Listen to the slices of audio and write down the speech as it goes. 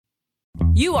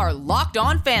You are Locked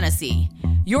On Fantasy,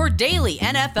 your daily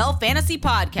NFL fantasy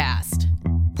podcast.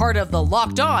 Part of the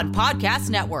Locked On Podcast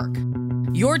Network,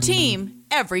 your team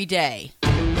every day.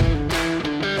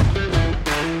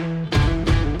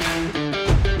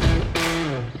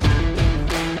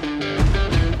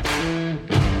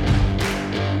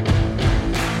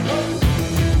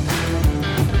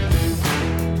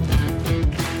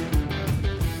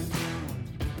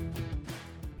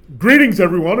 Greetings,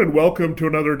 everyone, and welcome to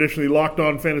another edition of the Locked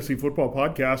On Fantasy Football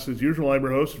Podcast. As usual, I'm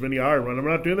your host, Vinnie Iyer. When I'm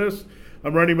not doing this,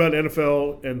 I'm writing about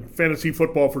NFL and fantasy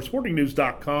football for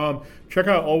SportingNews.com. Check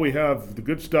out all we have, the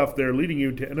good stuff there, leading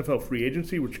you to NFL free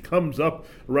agency, which comes up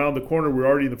around the corner. We're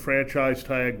already in the franchise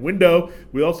tag window.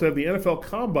 We also have the NFL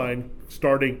Combine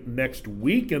starting next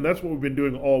week, and that's what we've been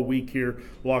doing all week here,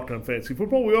 Locked On Fantasy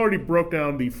Football. We already broke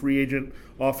down the free agent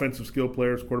offensive skill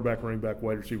players, quarterback, running back,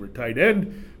 wide receiver, tight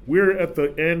end. We're at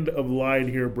the end of the line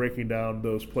here breaking down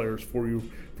those players for you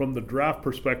from the draft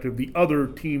perspective, the other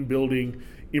team building,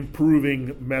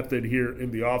 improving method here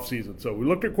in the offseason. So we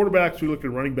looked at quarterbacks, we looked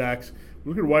at running backs, we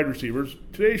looked at wide receivers.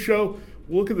 Today's show,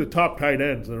 we'll look at the top tight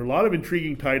ends. There are a lot of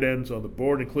intriguing tight ends on the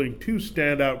board, including two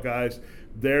standout guys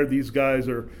there. These guys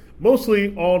are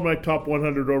mostly all in my top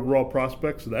 100 overall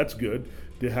prospects, so that's good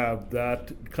to have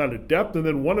that kind of depth. And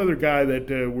then one other guy that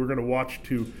we're going to watch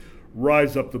to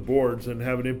rise up the boards and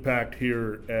have an impact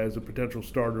here as a potential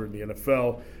starter in the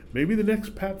NFL. Maybe the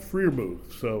next Pat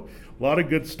Freiermuth. So a lot of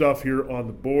good stuff here on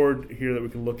the board here that we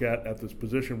can look at this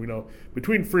position. We know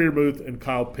between Freiermuth and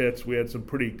Kyle Pitts, we had some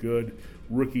pretty good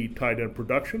rookie tight end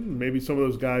production. Maybe some of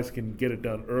those guys can get it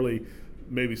done early.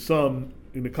 Maybe some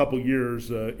in a couple years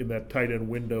in that tight end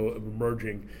window of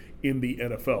emerging in the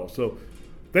NFL. So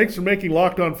thanks for making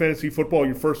Locked On Fantasy Football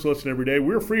your first listen every day.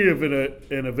 We're free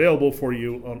and available for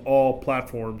you on all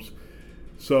platforms.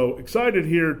 So excited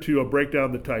here to break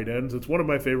down the tight ends. It's one of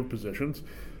my favorite positions.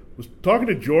 Was talking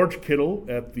to George Kittle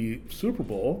at the Super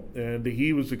Bowl, and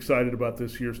he was excited about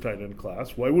this year's tight end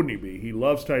class. Why wouldn't he be? He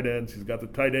loves tight ends. He's got the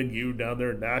tight end U down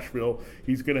there in Nashville.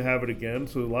 He's going to have it again.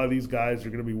 So a lot of these guys are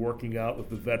going to be working out with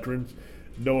the veterans.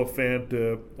 Noah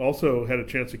Fant also had a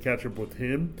chance to catch up with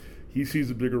him. He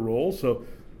sees a bigger role. So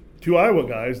two Iowa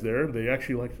guys there. They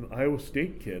actually liked an Iowa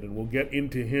State kid, and we'll get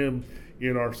into him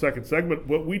in our second segment.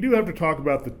 But we do have to talk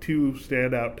about the two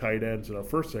standout tight ends in our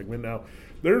first segment. Now,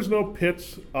 there's no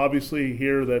Pitts, obviously,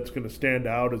 here that's going to stand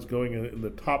out as going in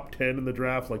the top 10 in the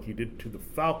draft like he did to the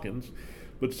Falcons.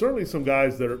 But certainly some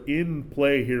guys that are in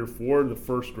play here for the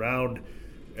first round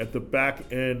at the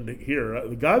back end here.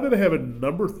 The guy that I have at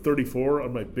number 34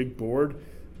 on my big board,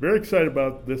 very excited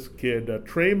about this kid,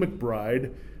 Trey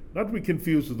McBride. Not to be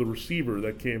confused with the receiver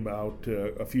that came out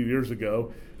a few years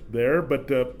ago there, but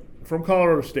from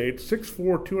Colorado State,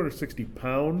 6'4", 260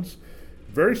 pounds,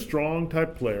 very strong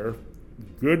type player,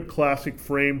 good classic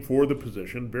frame for the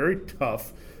position, very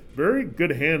tough, very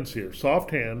good hands here,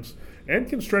 soft hands, and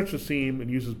can stretch the seam and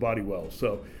use his body well.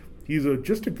 So he's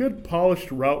just a good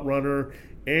polished route runner,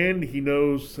 and he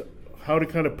knows how to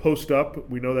kind of post up.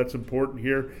 We know that's important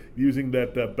here, using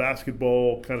that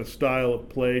basketball kind of style of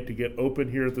play to get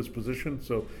open here at this position.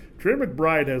 So Trey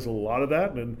McBride has a lot of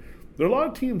that, and there are a lot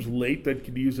of teams late that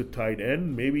could use a tight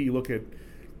end. Maybe you look at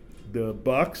the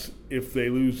Bucs, if they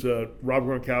lose Rob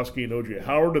Gronkowski and O.J.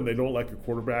 Howard and they don't like a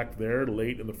quarterback there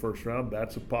late in the first round,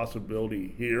 that's a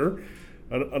possibility here.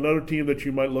 Another team that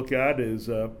you might look at is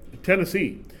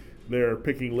Tennessee. They're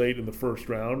picking late in the first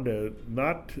round,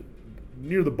 not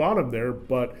near the bottom there,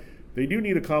 but they do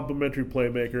need a complementary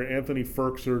playmaker. Anthony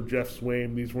Ferkser, Jeff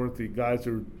Swaim, these weren't the guys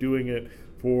that were doing it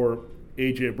for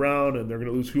A.J. Brown, and they're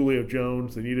going to lose Julio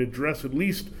Jones. They need to address at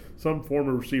least some form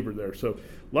of receiver there. So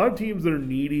a lot of teams that are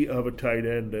needy of a tight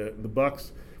end. The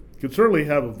Bucs could certainly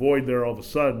have a void there all of a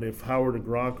sudden if Howard and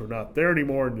Gronk are not there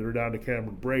anymore and they're down to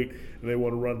Cameron Brate and they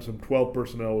want to run some 12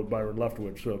 personnel with Byron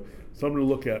Leftwich. So something to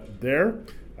look at there.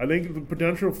 I think the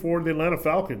potential for the Atlanta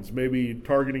Falcons, maybe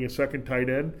targeting a second tight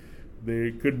end.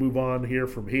 They could move on here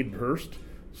from Hayden Hurst.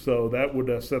 So that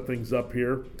would set things up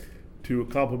here to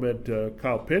complement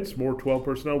Kyle Pitts, more 12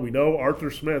 personnel. We know Arthur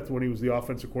Smith, when he was the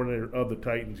offensive coordinator of the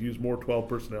Titans, used more 12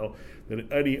 personnel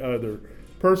than any other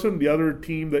person. The other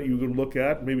team that you can look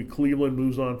at, maybe Cleveland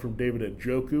moves on from David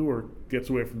Njoku or gets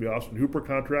away from the Austin Hooper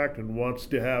contract and wants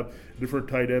to have a different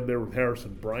tight end there with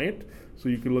Harrison Bryant. So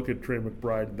you can look at Trey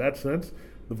McBride in that sense.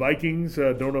 The Vikings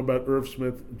don't know about Irv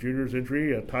Smith Jr.'s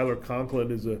injury. Tyler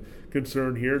Conklin is a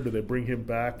concern here. Do they bring him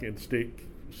back and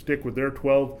stick with their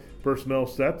 12 personnel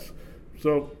sets?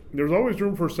 So there's always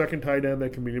room for a second tight end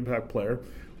that can be an impact player.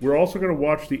 We're also going to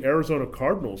watch the Arizona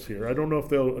Cardinals here. I don't know if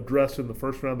they'll address in the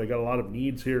first round. They got a lot of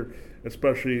needs here,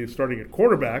 especially starting at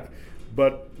quarterback.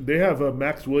 But they have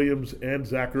Max Williams and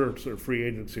Zach Ertz are free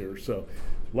agents here. So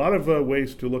a lot of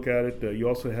ways to look at it. You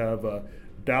also have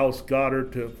Dallas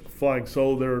Goedert flying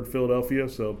solo there in Philadelphia.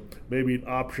 So maybe an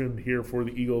option here for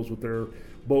the Eagles with their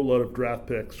boatload of draft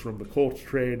picks from the Colts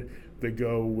trade. They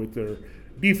go with their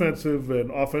defensive and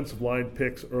offensive line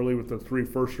picks early with the 3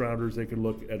 first-rounders. They can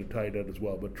look at a tight end as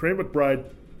well. But Trey McBride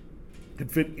could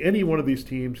fit any one of these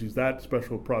teams. He's that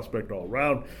special prospect all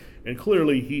around. And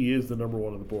clearly he is the number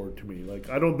one on the board to me. Like,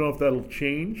 I don't know if that'll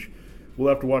change. We'll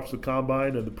have to watch the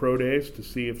combine and the pro days to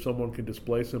see if someone can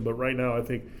displace him. But right now I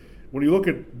think when you look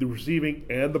at the receiving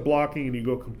and the blocking and you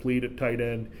go complete at tight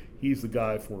end, he's the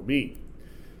guy for me.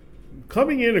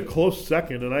 Coming in a close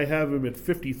second, and I have him at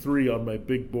 53 on my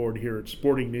big board here at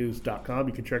sportingnews.com.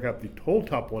 You can check out the whole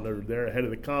top 100 there ahead of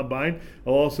the combine.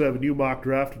 I'll also have a new mock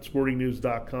draft at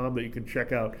sportingnews.com that you can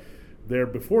check out there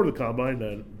before the combine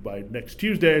and by next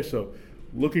Tuesday. So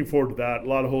looking forward to that. A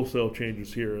lot of wholesale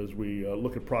changes here as we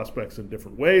look at prospects in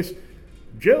different ways.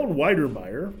 Jalen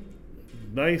Wydermyer,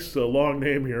 nice long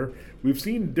name here. We've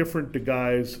seen different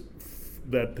guys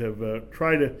that have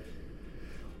tried to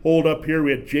hold up here.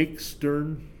 We had Jake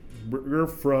Sternberger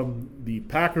from the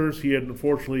Packers. He had,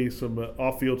 unfortunately, some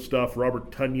off-field stuff.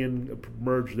 Robert Tonyan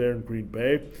emerged there in Green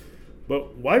Bay.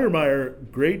 But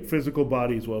Wydermyer, great physical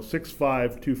body as well, 6'5",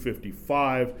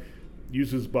 255,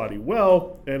 uses his body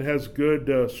well, and has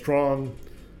good, strong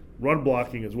run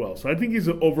blocking as well. So I think he's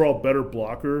an overall better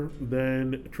blocker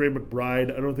than Trey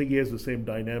McBride. I don't think he has the same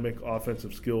dynamic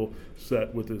offensive skill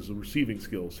set with his receiving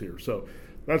skills here. So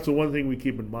that's the one thing we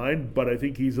keep in mind, but I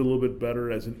think he's a little bit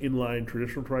better as an inline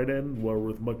traditional tight end, where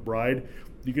with McBride,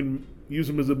 you can use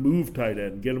him as a move tight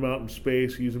end, get him out in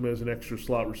space, use him as an extra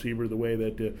slot receiver the way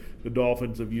that the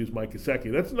Dolphins have used Mike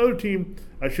Gesicki. That's another team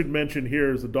I should mention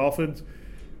here is the Dolphins.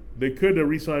 They could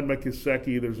re-sign Mike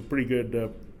Gesicki. There's a pretty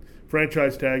good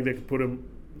franchise tag they could put him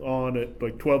on at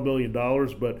like $12 million,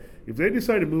 but if they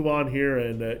decide to move on here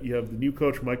and you have the new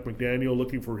coach Mike McDaniel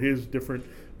looking for his different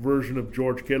version of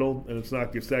George Kittle, and it's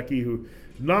not Gesicki, who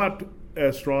not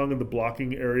as strong in the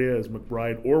blocking area as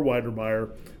McBride or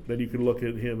Wydermyer, then you can look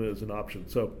at him as an option.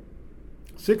 So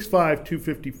 6'5",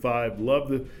 255, love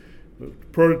the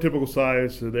prototypical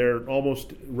size. So they're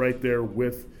almost right there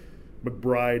with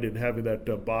McBride and having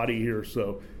that body here.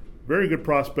 So very good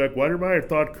prospect. Wydermyer I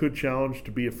thought could challenge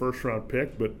to be a first-round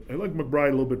pick, but I like McBride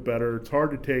a little bit better. It's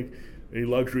hard to take a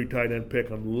luxury tight end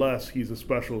pick unless he's a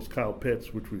specialist Kyle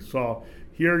Pitts, which we saw.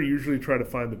 Here, you usually try to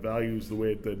find the values the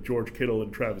way that George Kittle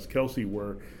and Travis Kelce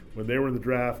were when they were in the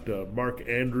draft. Mark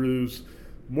Andrews,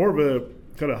 more of a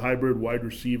kind of hybrid wide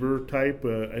receiver type.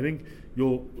 I think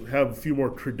you'll have a few more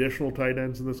traditional tight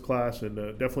ends in this class, and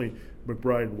definitely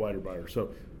McBride and Wydermyer. So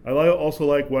I also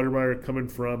like Wydermyer coming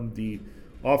from the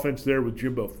offense there with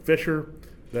Jimbo Fisher.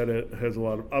 That has a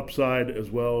lot of upside as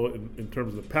well in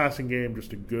terms of the passing game.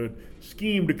 Just a good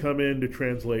scheme to come in to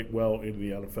translate well into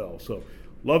the NFL. So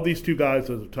love these two guys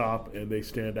as a top, and they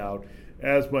stand out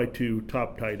as my 2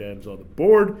 top tight ends on the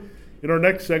board. In our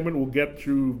next segment, we'll get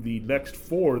through the next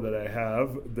 4 that I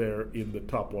have there in the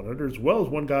top 100, as well as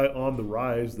one guy on the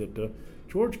rise that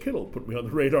George Kittle put me on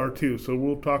the radar too. So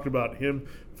we'll talk about him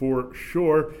for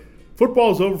sure.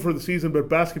 Football is over for the season, but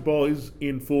basketball is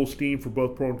in full steam for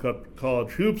both pro and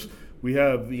college hoops. We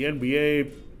have the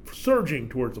NBA surging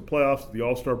towards the playoffs, the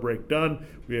All-Star break done.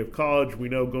 We have college, we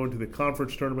know, going to the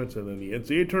conference tournaments and then the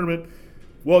NCAA tournament.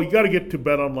 Well, you got to get to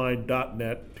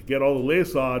betonline.net to get all the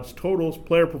latest odds, totals,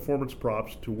 player performance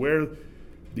props to where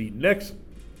the next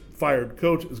fired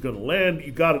coach is going to land.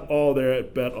 You got it all there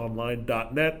at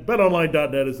betonline.net.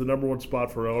 Betonline.net is the number one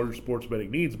spot for all your sports betting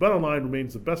needs. BetOnline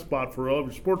remains the best spot for all of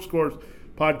your sports scores,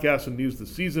 podcasts, and news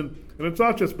this season. And it's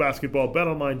not just basketball.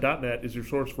 BetOnline.net is your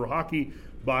source for hockey,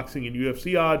 boxing, and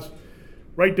UFC odds,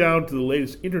 right down to the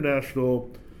latest international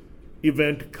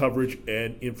event coverage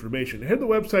and information. Head to the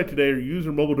website today or use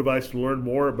your mobile device to learn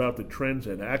more about the trends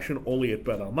and action only at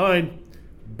BetOnline.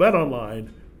 BetOnline,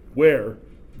 where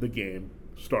the game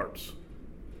starts.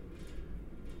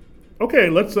 Okay,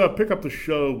 let's pick up the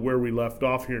show where we left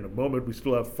off here in a moment. We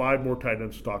still have 5 more tight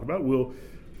ends to talk about. We'll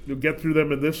get through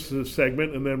them in this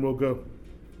segment, and then we'll go.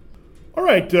 All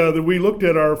right, we looked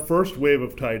at our first wave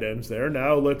of tight ends there.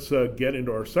 Now let's get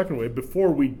into our second wave.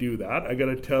 Before we do that, I got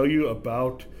to tell you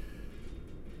about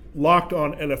Locked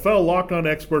On NFL, Locked On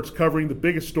experts covering the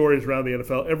biggest stories around the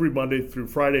NFL every Monday through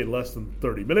Friday in less than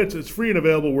 30 minutes. It's free and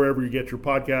available wherever you get your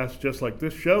podcasts, just like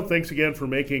this show. Thanks again for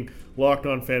making Locked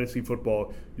On Fantasy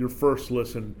Football your first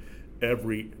listen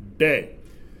every day.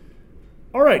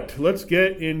 All right, let's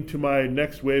get into my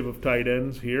next wave of tight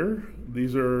ends here.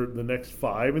 These are the next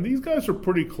 5, and these guys are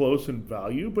pretty close in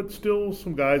value, but still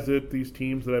some guys that these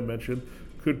teams that I mentioned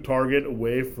could target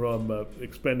away from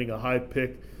expending a high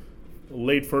pick,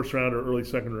 late first rounder, early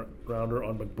second rounder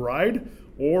on McBride,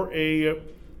 or a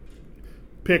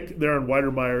pick there on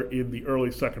Wydermyer in the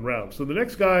early second round. So the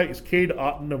next guy is Cade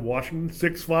Otton of Washington,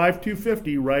 6'5",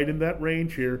 250, right in that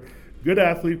range here. Good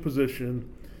athlete position.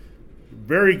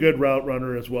 Very good route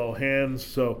runner as well, hands.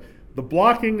 So the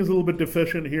blocking is a little bit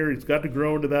deficient here. He's got to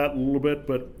grow into that a little bit,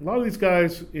 but a lot of these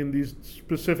guys in these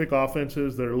specific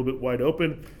offenses that are a little bit wide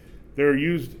open, they're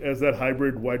used as that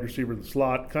hybrid wide receiver in the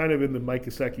slot, kind of in the Mike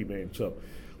Gesicki vein. So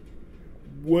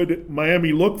would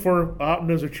Miami look for Otton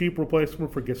as a cheap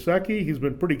replacement for Gesicki? He's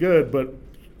been pretty good, but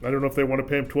I don't know if they want to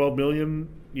pay him $12 million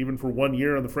even for 1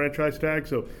 year on the franchise tag.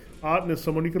 So Otton is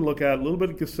someone you can look at, a little bit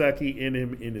of Gesicki in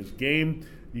him in his game.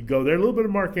 You go there, a little bit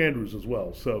of Mark Andrews as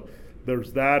well. So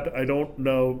there's that. I don't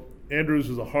know. Andrews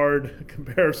is a hard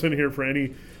comparison here for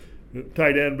any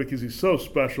tight end because he's so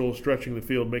special, stretching the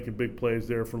field, making big plays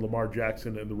there for Lamar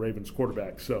Jackson and the Ravens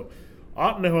quarterback. So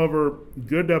Otton, however,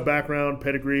 good background,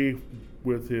 pedigree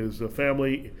with his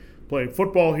family playing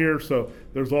football here. So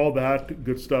there's all that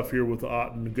good stuff here with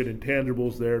Otton, good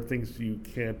intangibles there, things you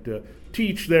can't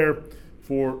teach there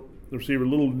for the receiver,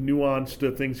 little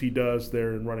nuanced things he does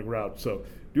there in running routes. So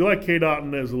do like Cade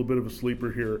Otton as a little bit of a sleeper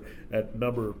here at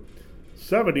number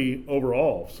 70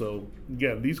 overall. So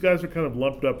again, these guys are kind of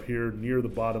lumped up here near the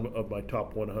bottom of my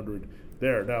top 100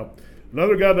 there. Now,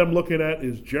 another guy that I'm looking at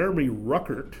is Jeremy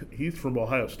Ruckert. He's from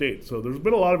Ohio State. So there's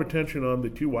been a lot of attention on the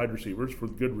 2 wide receivers for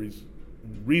good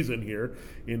reason here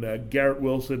in Garrett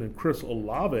Wilson and Chris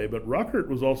Olave. But Ruckert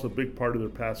was also a big part of their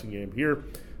passing game here.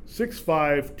 6'5",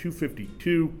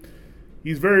 252.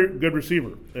 He's a very good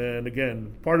receiver. And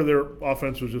again, part of their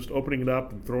offense was just opening it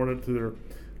up and throwing it to their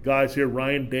guys here.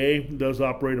 Ryan Day does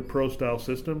operate a pro-style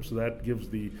system, so that gives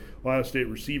the Ohio State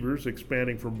receivers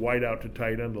expanding from wide out to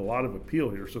tight end a lot of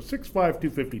appeal here. So 6'5",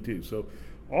 252. So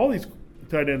all these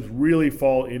tight ends really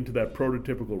fall into that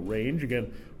prototypical range.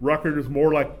 Again, Ruckert is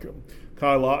more like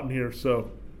Kyle Lawton here, so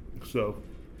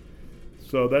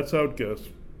that's how it goes.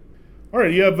 All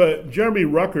right, you have Jeremy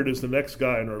Ruckert is the next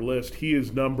guy on our list. He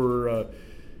is number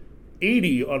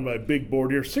 80 on my big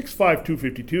board here, 6'5",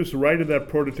 252, so right in that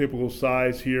prototypical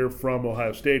size here from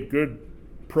Ohio State. Good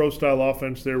pro-style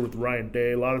offense there with Ryan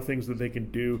Day. A lot of things that they can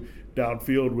do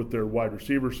downfield with their wide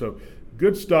receiver. So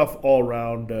good stuff all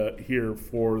around here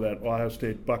for that Ohio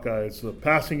State Buckeyes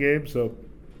passing game. So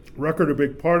Ruckert a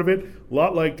big part of it. A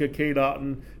lot like Cade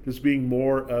Otton, just being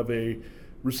more of a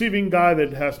receiving guy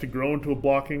that has to grow into a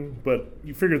blocking, but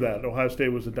you figure that. Ohio State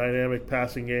was a dynamic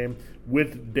passing game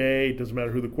with Day. It doesn't matter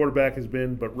who the quarterback has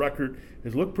been, but Ruckert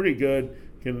has looked pretty good,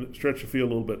 can stretch the field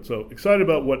a little bit. So excited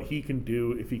about what he can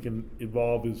do if he can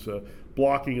evolve his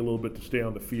blocking a little bit to stay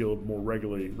on the field more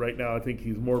regularly. Right now I think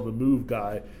he's more of a move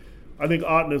guy. I think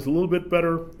Otton is a little bit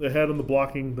better ahead on the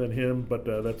blocking than him, but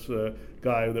that's a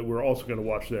guy that we're also going to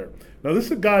watch there. Now, this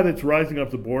is a guy that's rising up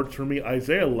the boards for me,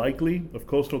 Isaiah Likely of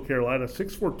Coastal Carolina,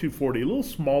 6'4", 240, a little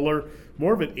smaller,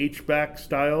 more of an H-back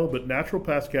style, but natural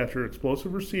pass catcher,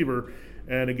 explosive receiver,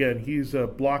 and again, he's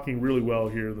blocking really well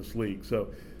here in this league. So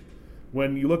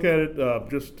when you look at it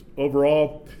just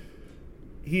overall,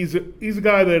 he's a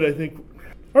guy that I think.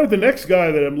 All right, the next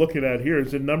guy that I'm looking at here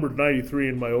is in number 93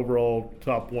 in my overall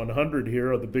top 100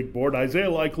 here on the big board. Isaiah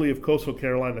Likely of Coastal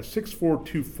Carolina, 6'4",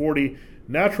 240,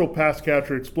 natural pass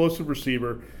catcher, explosive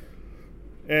receiver,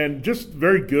 and just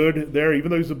very good there. Even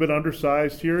though he's a bit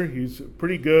undersized here, he's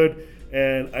pretty good.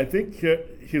 And I think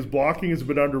his blocking is a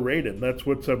bit underrated. That's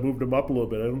what's moved him up a little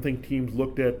bit. I don't think teams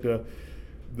looked at the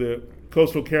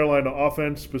Coastal Carolina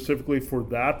offense specifically for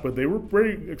that, but they were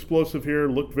pretty explosive here,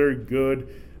 looked very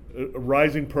good. A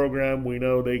rising program. We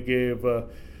know they gave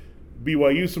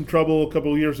BYU some trouble a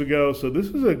couple of years ago. So this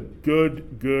is a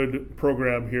good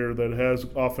program here that has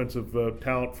offensive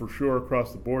talent for sure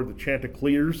across the board. The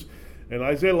Chanticleers. And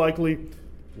Isaiah Likely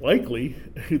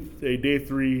a day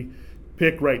 3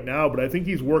 pick right now, but I think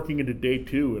he's working into day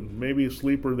 2 and maybe a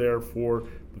sleeper there for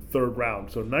the 3rd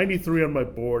round. So 93 on my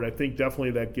board. I think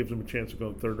definitely that gives him a chance to go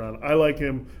in the 3rd round. I like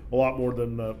him a lot more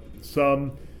than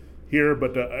some here,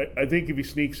 but I think if he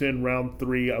sneaks in round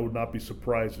 3, I would not be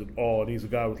surprised at all. And he's a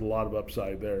guy with a lot of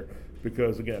upside there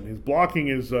because, again, his blocking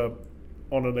is on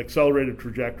an accelerated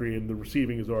trajectory and the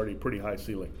receiving is already pretty high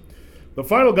ceiling. The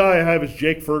final guy I have is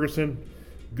Jake Ferguson.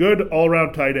 Good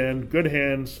all-around tight end, good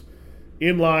hands,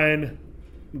 in line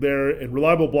there, and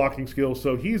reliable blocking skills.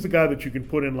 So he's the guy that you can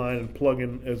put in line and plug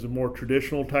in as a more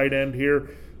traditional tight end here.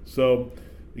 So,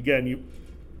 again,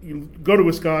 you go to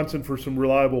Wisconsin for some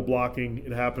reliable blocking.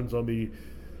 It happens on the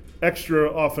extra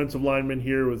offensive lineman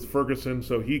here with Ferguson,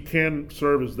 so he can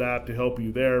serve as that to help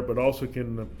you there, but also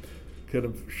can kind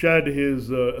of shed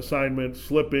his assignment,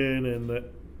 slip in, and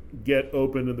get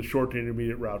open in the short to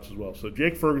intermediate routes as well. So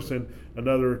Jake Ferguson,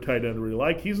 another tight end I really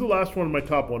like. He's the last one in my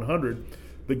top 100.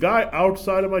 The guy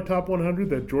outside of my top 100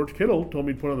 that George Kittle told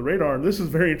me to put on the radar, and this is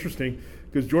very interesting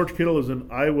because George Kittle is an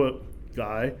Iowa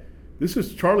guy. This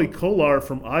is Charlie Kolar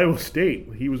from Iowa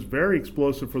State. He was very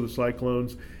explosive for the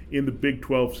Cyclones in the Big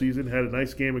 12 season, had a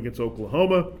nice game against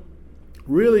Oklahoma,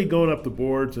 really going up the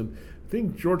boards, and I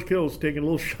think George Kittle's taking a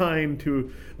little shine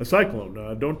to a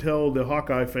Cyclone. Don't tell the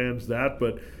Hawkeye fans that,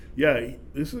 but yeah,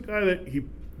 this is a guy that he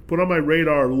put on my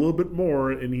radar a little bit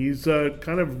more, and he's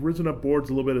kind of risen up boards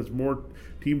a little bit as more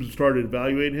teams have started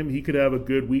evaluating him. He could have a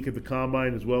good week at the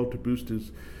Combine as well to boost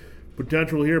his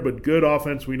potential here, but good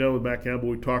offense we know with Matt Campbell.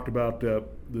 We talked about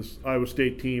this Iowa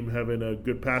State team having a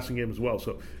good passing game as well.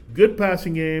 So good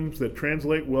passing games that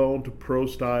translate well into pro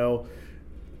style,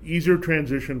 easier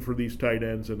transition for these tight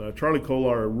ends. And Charlie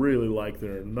Kolar I really like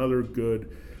there. Another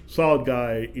good, solid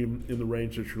guy in the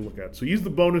range that you look at. So he's the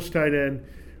bonus tight end.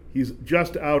 He's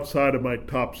just outside of my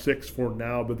top 6 for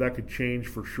now, but that could change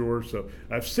for sure. So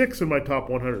I have 6 in my top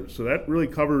 100. So that really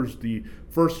covers the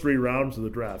first 3 rounds of the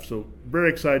draft. So very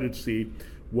excited to see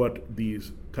what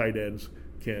these tight ends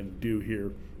can do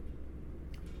here.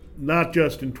 Not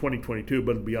just in 2022,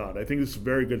 but beyond. I think this is a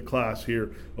very good class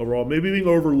here overall. Maybe being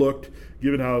overlooked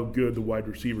given how good the wide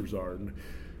receivers are. And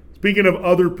speaking of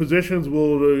other positions,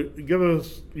 will give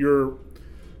us your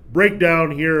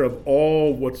breakdown here of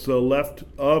all what's left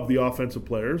of the offensive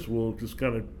players. We'll just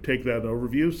kind of take that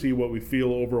overview, see what we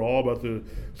feel overall about the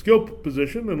skill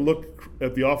position, and look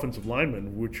at the offensive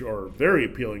linemen, which are very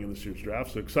appealing in this year's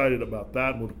draft. So excited about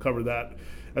that, and we'll cover that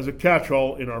as a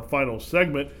catch-all in our final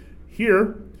segment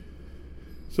here.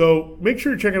 So make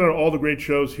sure you're checking out all the great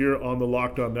shows here on the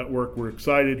Locked On Network. We're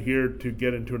excited here to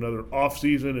get into another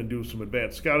off-season and do some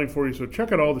advanced scouting for you. So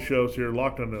check out all the shows here,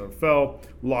 Locked On NFL,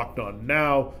 Locked On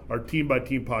Now, our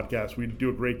team-by-team podcast. We do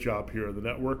a great job here on the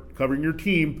network covering your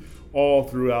team all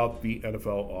throughout the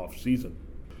NFL off-season.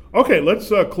 Okay, let's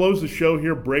close the show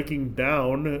here breaking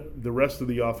down the rest of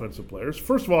the offensive players.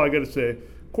 First of all, I got to say,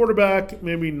 quarterback,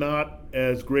 maybe not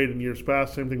as great in years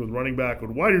past. Same thing with running back,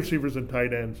 with wide receivers and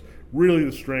tight ends. Really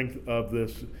the strength of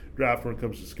this draft when it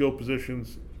comes to skill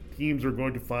positions. Teams are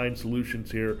going to find solutions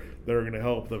here that are going to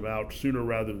help them out sooner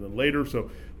rather than later.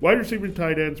 So wide receiver and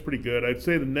tight ends, pretty good. I'd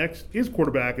say the next is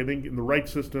quarterback. I think in the right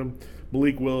system,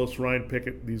 Malik Willis, Ryan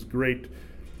Pickett, these great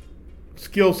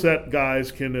skill set guys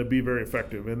can be very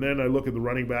effective. And then I look at the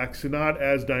running backs, not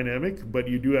as dynamic, but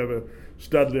you do have a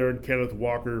stud there in Kenneth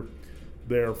Walker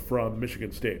there from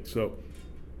Michigan State. So,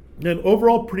 and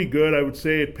overall pretty good. I would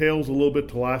say it pales a little bit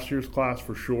to last year's class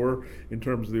for sure in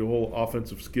terms of the whole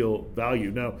offensive skill value.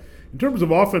 Now, in terms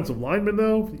of offensive linemen,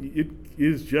 though, it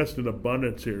is just an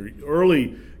abundance here.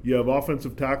 Early, you have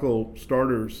offensive tackle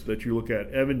starters that you look at.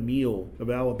 Evan Neal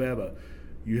of Alabama.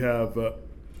 You have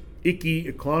Ike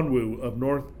Ekwonu of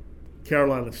North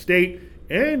Carolina State.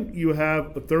 And you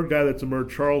have a third guy that's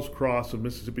emerged, Charles Cross of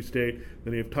Mississippi State.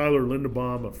 Then you have Tyler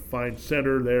Linderbaum, a fine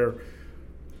center there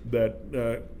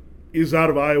that is out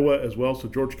of Iowa as well. So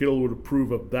George Kittle would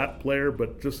approve of that player,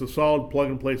 but just a solid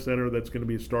plug-and-play center that's going to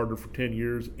be a starter for 10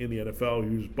 years in the NFL.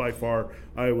 He was by far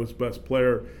Iowa's best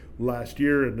player last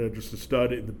year and just a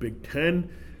stud in the Big Ten.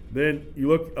 Then you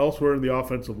look elsewhere in the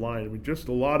offensive line. I mean, just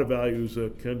a lot of values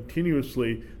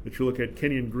continuously that you look at.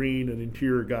 Kenyon Green, an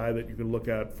interior guy that you can look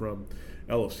at from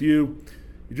LSU.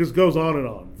 It just goes on and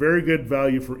on. Very good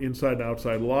value for inside and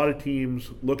outside. A lot of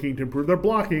teams looking to improve their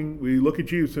blocking. We look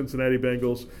at you, Cincinnati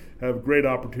Bengals, have a great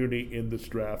opportunity in this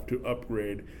draft to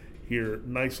upgrade here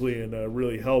nicely and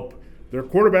really help their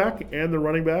quarterback and their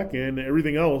running back and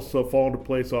everything else fall into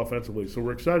place offensively. So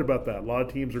we're excited about that. A lot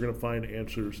of teams are going to find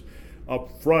answers up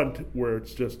front where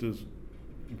it's just as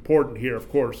important here, of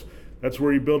course. That's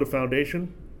where you build a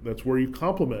foundation. That's where you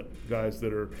complement guys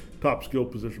that are top skill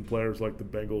position players like the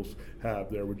Bengals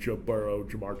have there with Joe Burrow,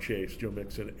 Jamar Chase, Joe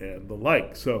Mixon, and the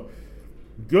like. So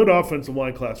good offensive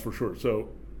line class for sure. So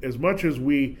as much as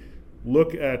we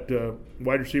look at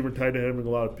wide receiver and tight end having a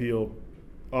lot of appeal,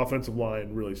 offensive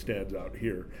line really stands out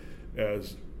here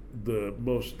as the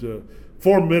most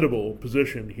formidable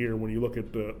position here when you look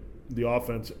at the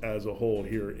offense as a whole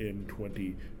here in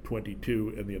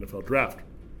 2022 in the NFL Draft.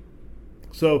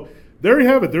 So there you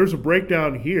have it. There's a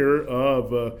breakdown here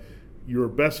of your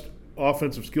best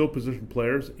offensive skill position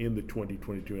players in the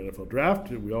 2022 NFL Draft.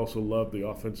 And we also love the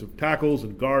offensive tackles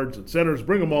and guards and centers.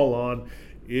 Bring them all on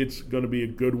it's going to be a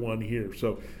good one here.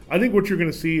 So I think what you're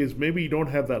going to see is maybe you don't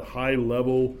have that high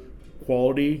level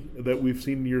quality that we've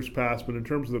seen in years past, but in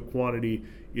terms of the quantity,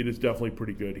 it is definitely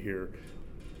pretty good here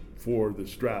for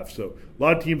this draft. So a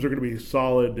lot of teams are going to be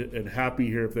solid and happy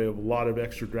here if they have a lot of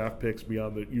extra draft picks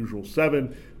beyond the usual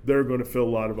 7. They're going to fill a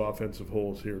lot of offensive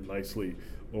holes here nicely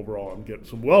overall and get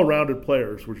some well-rounded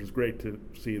players, which is great to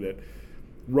see that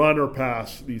run or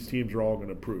pass, these teams are all going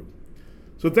to improve.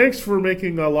 So thanks for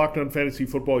making Locked On Fantasy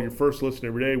Football your first listen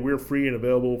every day. We're free and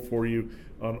available for you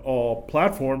on all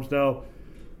platforms. Now,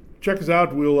 check us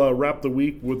out. We'll wrap the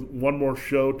week with one more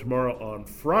show tomorrow on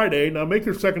Friday. Now, make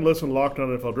your second listen to Locked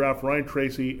On NFL Draft. Ryan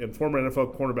Tracy and former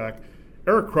NFL cornerback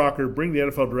Eric Crocker bring the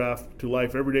NFL Draft to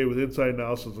life every day with inside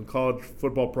analysis on college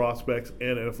football prospects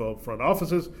and NFL front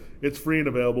offices. It's free and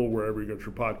available wherever you get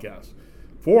your podcasts.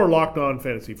 For Locked On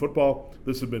Fantasy Football,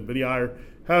 this has been Vinnie Iyer.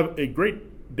 Have a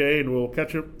great day, and we'll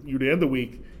catch you to end the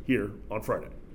week here on Friday.